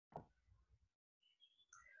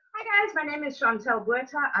Hi guys, my name is Chantel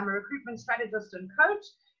Buerta. I'm a recruitment strategist and coach,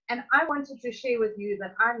 and I wanted to share with you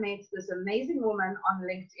that I met this amazing woman on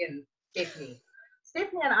LinkedIn, Stephanie.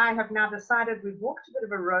 Stephanie and I have now decided, we've walked a bit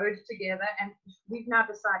of a road together, and we've now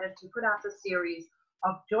decided to put out a series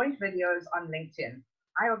of joint videos on LinkedIn.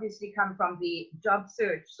 I obviously come from the job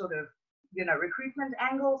search sort of, recruitment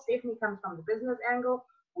angle. Stephanie comes from the business angle.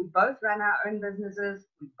 We both run our own businesses.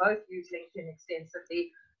 We both use LinkedIn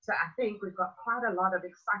extensively. So I think we've got quite a lot of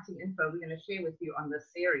exciting info we're going to share with you on this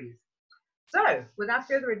series. So without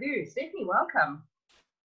further ado, Stephanie, welcome.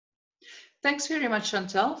 Thanks very much,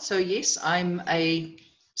 Chantel. So yes, I'm a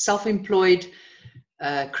self-employed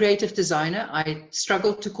creative designer. I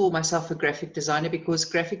struggle to call myself a graphic designer because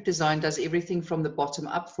graphic design does everything from the bottom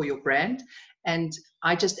up for your brand. And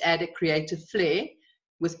I just add a creative flair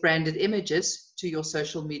with branded images to your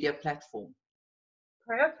social media platform.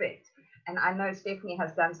 Perfect. And I know Stephanie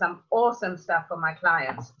has done some awesome stuff for my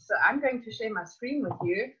clients. So I'm going to share my screen with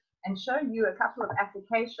you and show you a couple of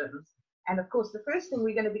applications. And of course, the first thing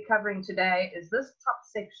we're going to be covering today is this top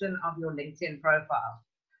section of your LinkedIn profile.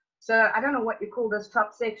 So I don't know what you call this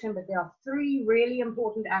top section, but there are three really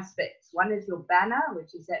important aspects. One is your banner,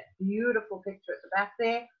 which is that beautiful picture at the back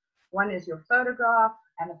there. One is your photograph.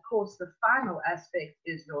 And of course, the final aspect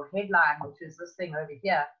is your headline, which is this thing over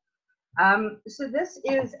here. So this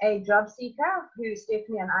is a job seeker who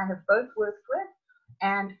Stephanie and I have both worked with,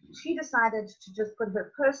 and she decided to just put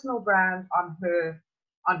her personal brand on her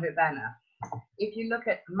banner. If you look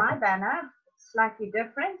at my banner, it's slightly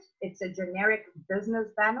different. It's a generic business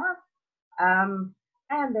banner.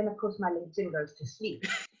 And then of course my LinkedIn goes to sleep.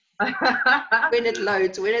 When it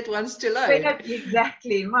loads, when it wants to load.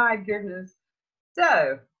 Exactly, my goodness.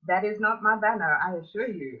 So that is not my banner, I assure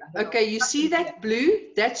you. Okay, you see that blue?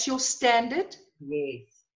 That's your standard. Yes.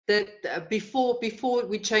 That before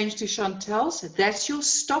we change to Chantel's, that's your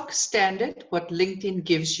stock standard, what LinkedIn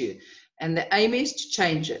gives you. And the aim is to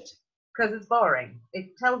change it. Because it's boring.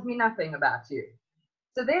 It tells me nothing about you.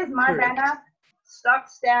 So there's my Correct. banner, stock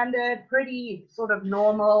standard, pretty sort of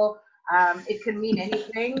normal. It can mean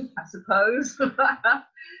anything, I suppose.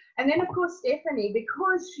 And then, of course, Stephanie,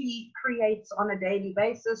 because she creates on a daily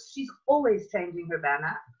basis, she's always changing her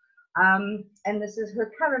banner. And this is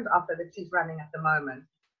her current offer that she's running at the moment.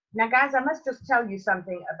 Now, guys, I must just tell you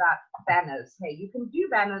something about banners. Hey, you can do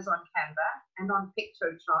banners on Canva and on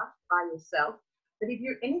Pictochart by yourself. But if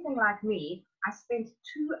you're anything like me, I spent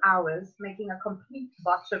 2 hours making a complete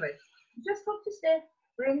botch of it. Just talk to Steph,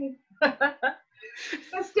 really.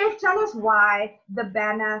 So Steph, tell us why the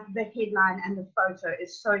banner, the headline, and the photo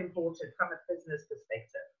is so important from a business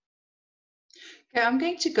perspective. Okay, I'm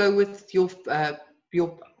going to go with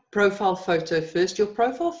your profile photo first. Your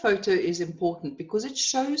profile photo is important because it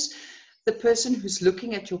shows the person who's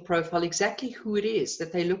looking at your profile exactly who it is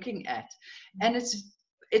that they're looking at. And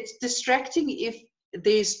it's distracting if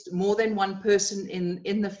there's more than one person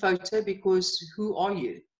in the photo, because who are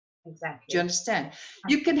you? Exactly. Do you understand?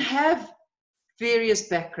 You can have various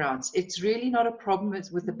backgrounds. It's really not a problem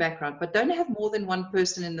with the background, but don't have more than one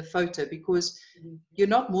person in the photo, because you're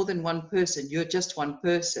not more than one person, you're just one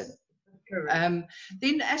person.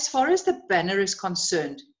 Then as far as the banner is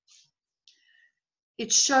concerned,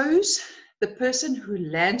 it shows the person who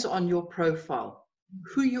lands on your profile,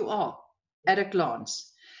 who you are at a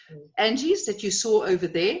glance. Angie's that you saw over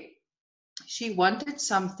there, she wanted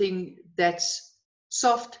something that's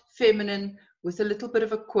soft, feminine, with a little bit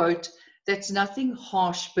of a quote. That's nothing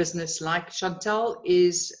harsh business-like. Chantel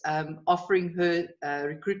is offering her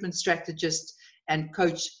recruitment strategist and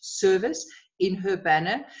coach service in her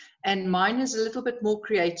banner, and mine is a little bit more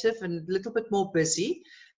creative and a little bit more busy,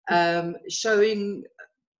 showing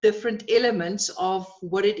different elements of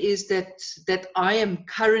what it is that I am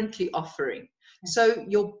currently offering. So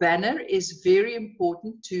your banner is very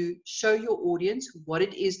important to show your audience what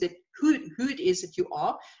it is that who it is that you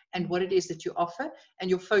are and what it is that you offer, and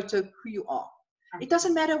your photo, who you are. It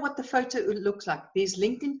doesn't matter what the photo looks like. There's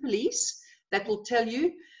LinkedIn police that will tell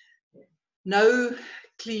you no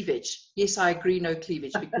cleavage. Yes, I agree, no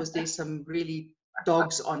cleavage, because there's some really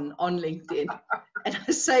dogs on LinkedIn. And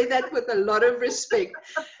I say that with a lot of respect.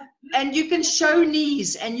 And you can show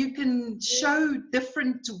knees and you can show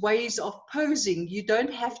different ways of posing. You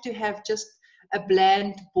don't have to have just a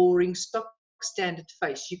bland, boring, stock standard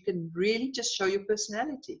face. You can really just show your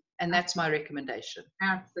personality. And that's my recommendation.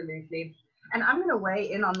 Absolutely. And I'm going to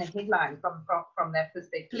weigh in on the headline from that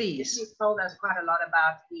perspective. Please. You've told us quite a lot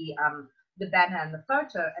about the banner and the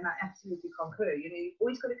photo, and I absolutely concur. You've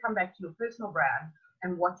always got to come back to your personal brand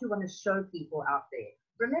and what you want to show people out there.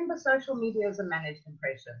 Remember, social media is a managed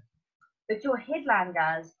impression. But your headline,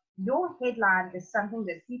 guys, Your headline is something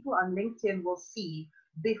that people on LinkedIn will see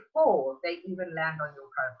before they even land on your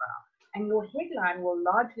profile. And your headline will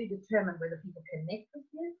largely determine whether people connect with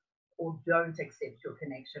you or don't accept your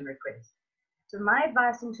connection request. So my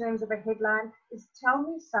advice in terms of a headline is tell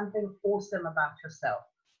me something awesome about yourself.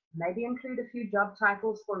 Maybe include a few job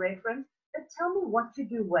titles for reference, but tell me what you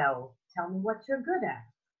do well. Tell me what you're good at.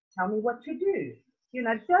 Tell me what you do. You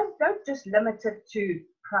know, don't just limit it to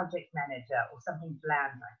project manager or something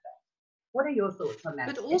bland like that. What are your thoughts on that?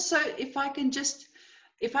 But also, if I can just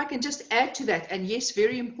add to that, and yes,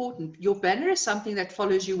 very important, your banner is something that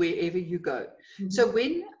follows you wherever you go. Mm-hmm. So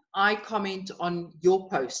when I comment on your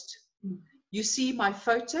post, you see my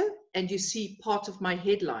photo and you see part of my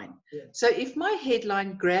headline. Yeah. So if my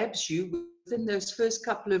headline grabs you within those first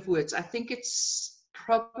couple of words, I think it's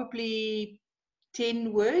probably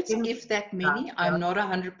 10 words, if that many, I'm not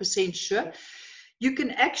 100% sure. You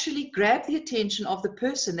can actually grab the attention of the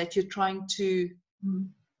person that you're trying to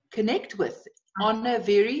connect with on a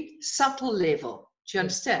very subtle level. Do you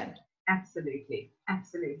understand? Absolutely,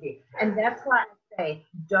 absolutely. And that's why I say,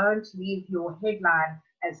 don't leave your headline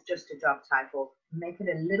as just a job title. Make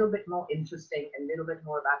it a little bit more interesting, a little bit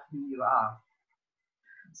more about who you are.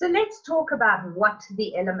 So let's talk about what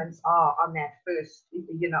the elements are on that first,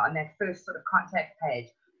 on that first sort of contact page.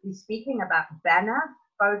 We're speaking about banner,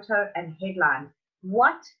 photo, and headline.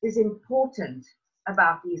 What is important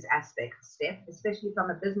about these aspects, Steph, especially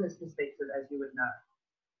from a business perspective, as you would know?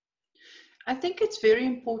 I think it's very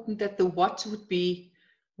important that the what would be,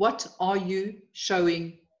 what are you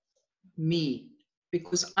showing me?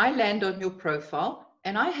 Because I land on your profile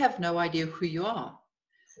and I have no idea who you are.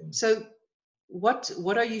 So what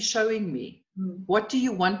are you showing me? What do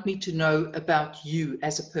you want me to know about you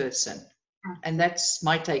as a person? And that's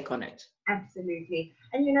my take on it. Absolutely.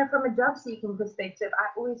 And from a job seeking perspective,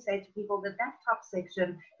 I always say to people that top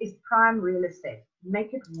section is prime real estate.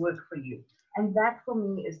 Make it work for you. And that for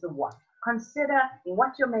me is the what. Consider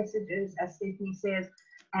what your message is, as Stephanie says,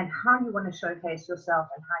 and how you want to showcase yourself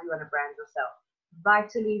and how you want to brand yourself.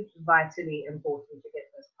 Vitally, vitally important to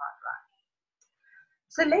get this part right.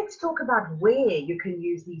 So let's talk about where you can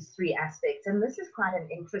use these three aspects. And this is quite an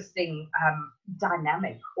interesting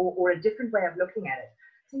dynamic or a different way of looking at it.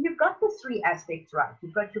 So you've got the three aspects right.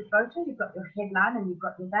 You've got your photo, you've got your headline, and you've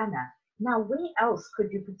got your banner. Now, where else could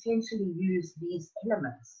you potentially use these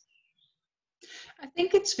elements? I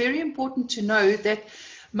think it's very important to know that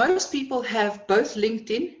most people have both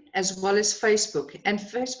LinkedIn as well as Facebook. And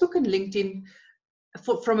Facebook and LinkedIn,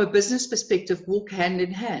 from a business perspective, walk hand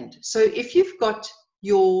in hand. So if you've got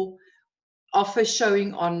your offer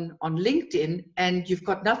showing on LinkedIn and you've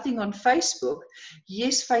got nothing on Facebook,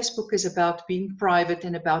 yes, Facebook is about being private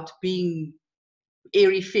and about being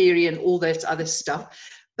airy-fairy and all that other stuff,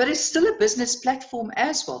 but it's still a business platform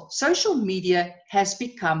as well. Social media has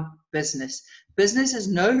become business. Business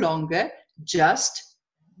is no longer just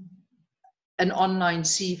an online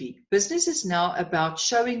CV. Business is now about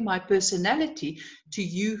showing my personality to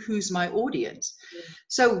you, who's my audience.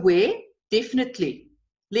 So where? Definitely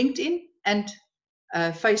LinkedIn and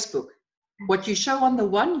Facebook. What you show on the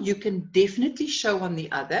one, you can definitely show on the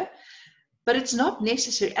other, but it's not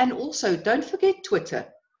necessary. And also, don't forget Twitter.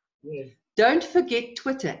 Yes. Don't forget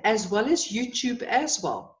Twitter, as well as YouTube as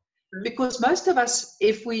well. Because most of us,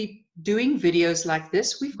 if we're doing videos like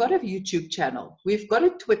this, we've got a YouTube channel. We've got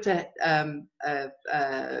a Twitter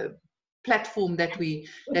platform that we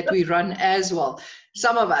run as well.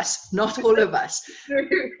 Some of us, not all of us.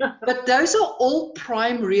 But those are all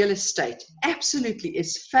prime real estate. Absolutely.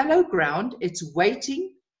 It's fallow ground. It's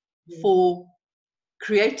waiting for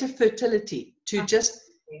creative fertility to just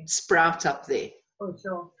sprout up there. Oh,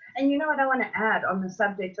 sure. And what I want to add on the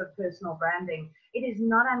subject of personal branding, it is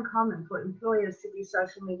not uncommon for employers to do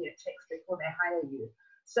social media checks before they hire you.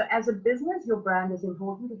 So as a business, your brand is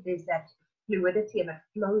important if there's that fluidity and it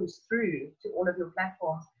flows through to all of your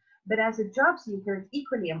platforms. But as a job seeker, it's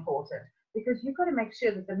equally important because you've got to make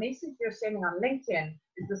sure that the message you're sending on LinkedIn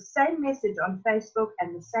is the same message on Facebook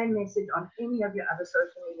and the same message on any of your other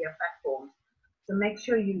social media platforms. So make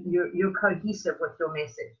sure you're cohesive with your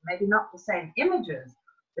message. Maybe not the same images,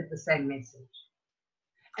 but the same message.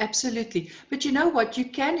 Absolutely. But you know what? You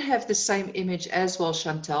can have the same image as well,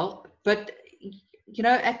 Chantal. But,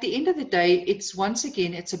 at the end of the day,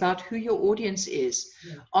 it's about who your audience is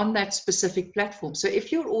on that specific platform. So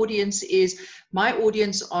if your audience is, my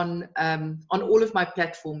audience on all of my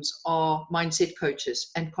platforms are mindset coaches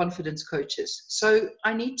and confidence coaches. So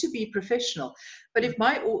I need to be professional. But if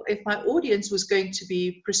my audience was going to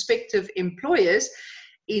be prospective employers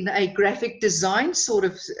in a graphic design sort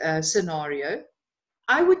of scenario,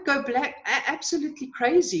 I would go absolutely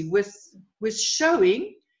crazy with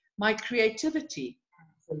showing my creativity.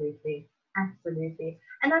 Absolutely. Absolutely.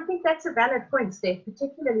 And I think that's a valid point, Steph,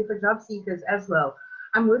 particularly for job seekers as well.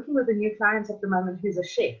 I'm working with a new client at the moment who's a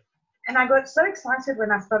chef. And I got so excited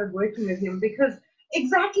when I started working with him because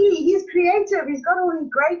exactly, he's creative. He's got all these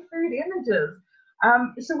great food images.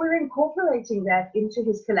 So we're incorporating that into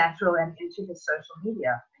his collateral and into his social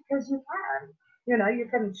media because you can. You know, you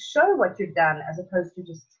can show what you've done as opposed to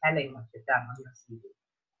just telling what you've done on your CV.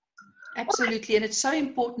 Absolutely, and it's so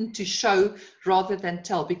important to show rather than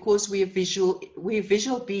tell because we're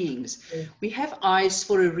visual beings. Yes. We have eyes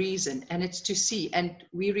for a reason, and it's to see, and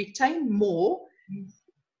we retain more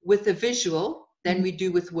with a visual than we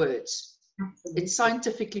do with words. Absolutely. It's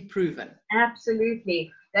scientifically proven.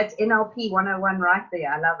 Absolutely. That's NLP 101 right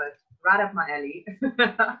there. I love it. Right up my alley.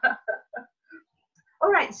 All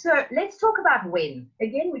right, so let's talk about when.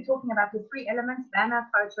 Again, we're talking about the three elements, banner,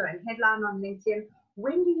 photo, and headline on LinkedIn.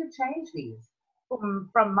 When do you change these?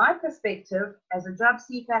 From my perspective, as a job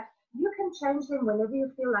seeker, you can change them whenever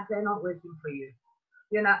you feel like they're not working for you.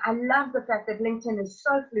 You know, I love the fact that LinkedIn is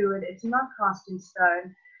so fluid. It's not cast in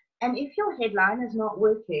stone. And if your headline is not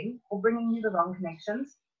working or bringing you the wrong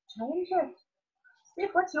connections, change it.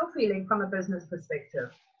 Steph, what's your feeling from a business perspective?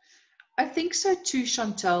 I think so too,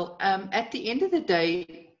 Chantal. At the end of the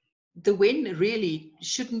day, the when really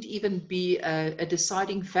shouldn't even be a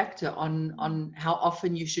deciding factor on how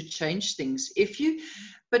often you should change things.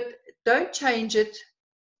 But don't change it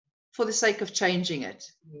for the sake of changing it.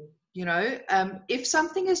 Mm-hmm. You know, if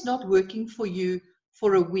something is not working for you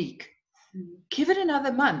for a week, give it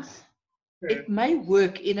another month. Sure. It may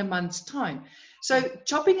work in a month's time. So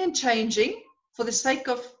chopping and changing for the sake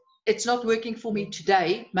of it's not working for me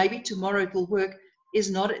today, maybe tomorrow it will work,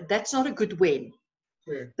 that's not a good when.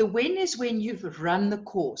 Sure. The when is when you've run the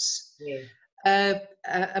course. Yeah.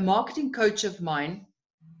 A marketing coach of mine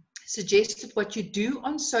suggested what you do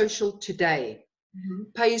on social today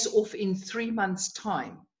pays off in 3 months'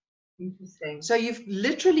 time. Interesting. So you've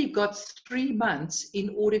literally got 3 months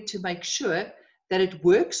in order to make sure that it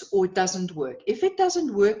works or it doesn't work. If it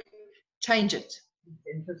doesn't work, change it.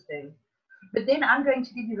 Interesting. But then I'm going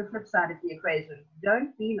to give you the flip side of the equation.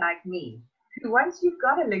 Don't be like me, who once you've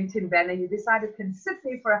got a LinkedIn banner, you decide it can sit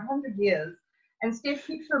there for 100 years. And Steph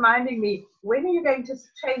keeps reminding me, when are you going to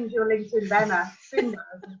change your LinkedIn banner? Soon,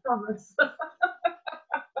 guys, I promise.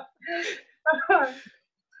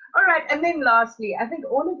 All right, and then lastly, I think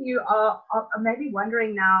all of you are maybe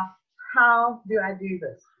wondering now, how do I do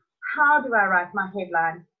this? How do I write my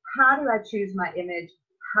headline? How do I choose my image?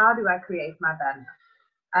 How do I create my banner?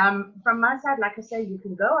 From my side, like I say, you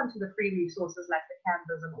can go onto the free resources like the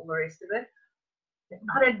Canvas and all the rest of it. It's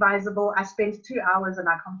not advisable. I spent 2 hours and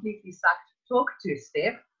I completely sucked. Talk to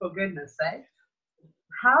Steph, for goodness sake.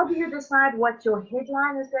 How do you decide what your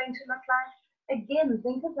headline is going to look like? Again,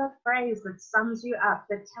 think of that phrase that sums you up,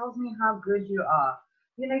 that tells me how good you are.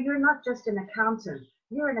 You know, you're not just an accountant.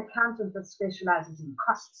 You're an accountant that specializes in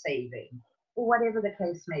cost saving or whatever the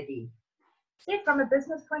case may be. Steph, from a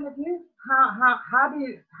business point of view, how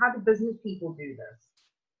do business people do this?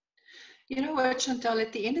 You know what, Chantal,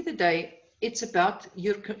 at the end of the day, it's about,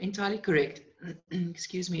 you're entirely correct,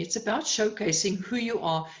 excuse me, it's about showcasing who you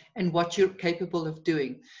are and what you're capable of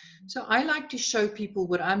doing. So I like to show people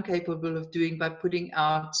what I'm capable of doing by putting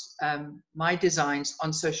out my designs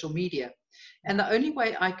on social media. And the only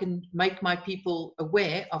way I can make my people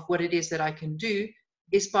aware of what it is that I can do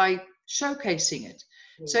is by showcasing it.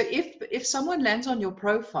 So if someone lands on your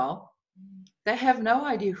profile, they have no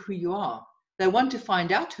idea who you are. They want to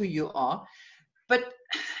find out who you are,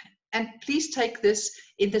 and please take this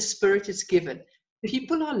in the spirit it's given.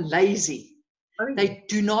 People are lazy. They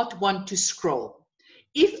do not want to scroll.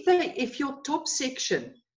 If your top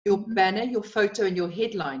section, your banner, your photo, and your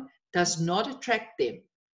headline does not attract them,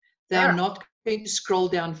 they are not going to scroll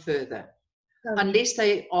down further unless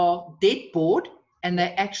they are dead bored and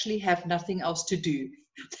they actually have nothing else to do.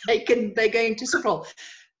 They're going to scroll.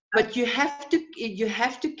 But you have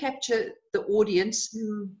to capture the audience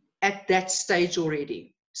at that stage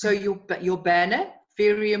already. So your banner,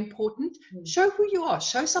 very important. Show who you are.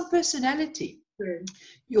 Show some personality.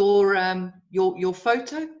 Your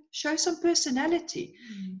photo, show some personality.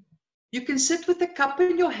 You can sit with a cup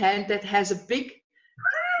in your hand that has a big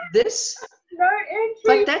this,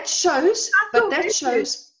 but that shows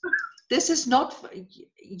this is not,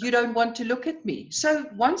 you don't want to look at me. So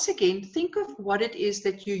once again, think of what it is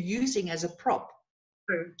that you're using as a prop.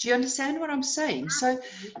 Do you understand what I'm saying? So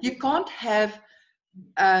you can't have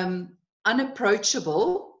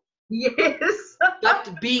unapproachable, yes,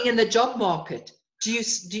 but being in the job market. Do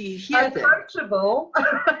you hear that? Approachable.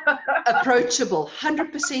 Approachable,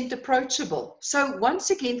 100% approachable. So once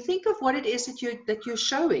again, think of what it is that you're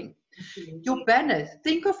showing. Your banner,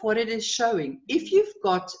 think of what it is showing. If you've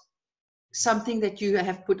got something that you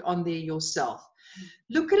have put on there yourself,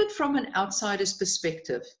 look at it from an outsider's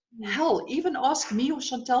perspective. Hell, even ask me or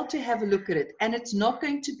Chantal to have a look at it. And it's not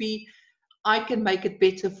going to be, I can make it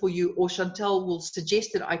better for you, or Chantal will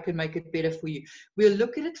suggest that I can make it better for you. We'll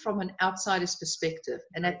look at it from an outsider's perspective.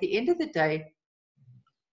 And at the end of the day,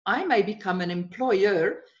 I may become an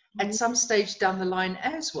employer at some stage down the line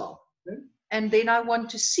as well. And then I want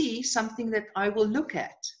to see something that I will look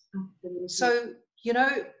at. So, you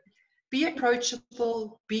know, be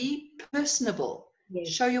approachable, be personable,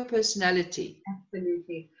 show your personality.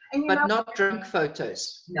 Absolutely. And but not drunk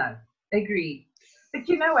photos. No, agreed. But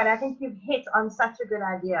you know what? I think you've hit on such a good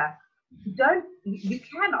idea. You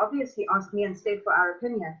can obviously ask me and Steph for our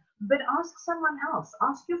opinion, but ask someone else.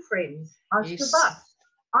 Ask your friends. Ask your boss.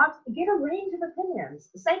 Get a range of opinions.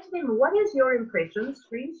 Say to them, what is your impression?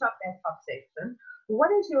 Screenshot that top section.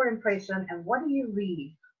 What is your impression and what do you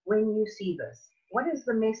read when you see this? What is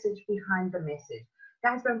the message behind the message?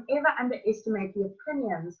 Guys, don't ever underestimate the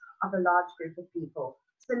opinions of a large group of people.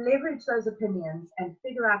 So leverage those opinions and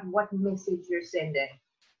figure out what message you're sending.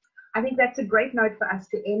 I think that's a great note for us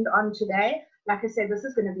to end on today. Like I said, this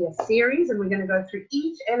is going to be a series and we're going to go through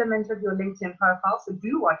each element of your LinkedIn profile. So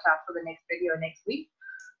do watch out for the next video next week.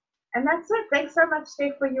 And that's it. Thanks so much,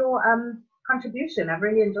 Steph, for your contribution. I've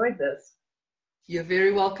really enjoyed this. You're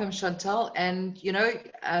very welcome, Chantal. And, you know,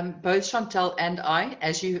 both Chantal and I,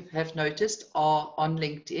 as you have noticed, are on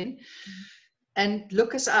LinkedIn. And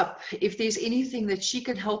look us up. If there's anything that she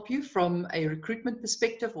can help you from a recruitment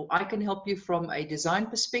perspective, or I can help you from a design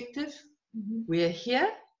perspective, we're here.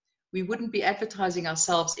 We wouldn't be advertising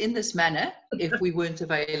ourselves in this manner if we weren't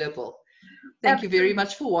available. Thank you very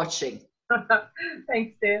much for watching.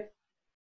 Thanks, Steph.